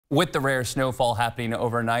With the rare snowfall happening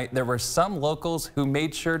overnight, there were some locals who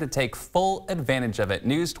made sure to take full advantage of it.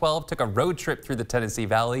 News 12 took a road trip through the Tennessee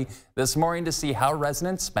Valley this morning to see how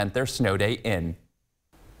residents spent their snow day in.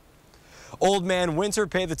 Old Man Winter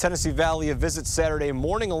paid the Tennessee Valley a visit Saturday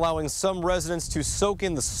morning, allowing some residents to soak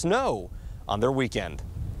in the snow on their weekend.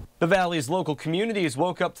 The Valley's local communities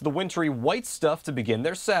woke up to the wintry white stuff to begin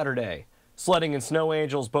their Saturday. Sledding and snow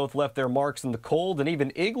angels both left their marks in the cold, and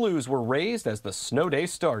even igloos were raised as the snow day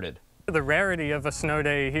started. The rarity of a snow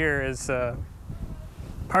day here is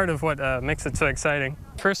part of what makes it so exciting.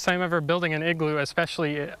 First time ever building an igloo,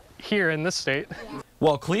 especially here in this state.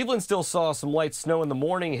 While Cleveland still saw some light snow in the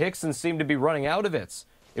morning, Hickson seemed to be running out of it.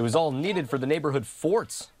 It was all needed for the neighborhood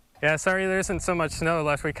forts. Yeah, sorry there isn't so much snow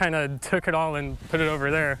left. We kind of took it all and put it over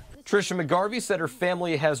there. Tricia McGarvey said her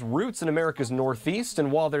family has roots in America's Northeast,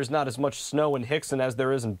 and while there's not as much snow in Hickson as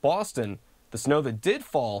there is in Boston, the snow that did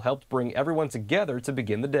fall helped bring everyone together to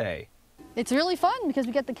begin the day. It's really fun because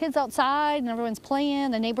we get the kids outside and everyone's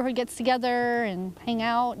playing, the neighborhood gets together and hang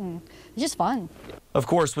out, and it's just fun. Of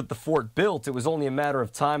course, with the fort built, it was only a matter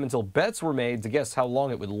of time until bets were made to guess how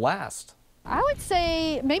long it would last. I would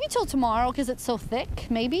say maybe till tomorrow because it's so thick,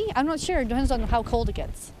 maybe. I'm not sure. It depends on how cold it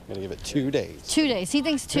gets. I'm going to give it 2 days. 2 days. He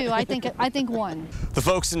thinks 2. I think 1. The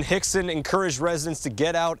folks in Hickson encourage residents to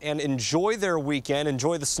get out and enjoy their weekend,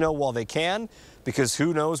 enjoy the snow while they can, because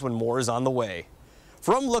who knows when more is on the way.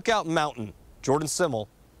 From Lookout Mountain, Jordan Simmel,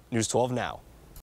 News 12 Now.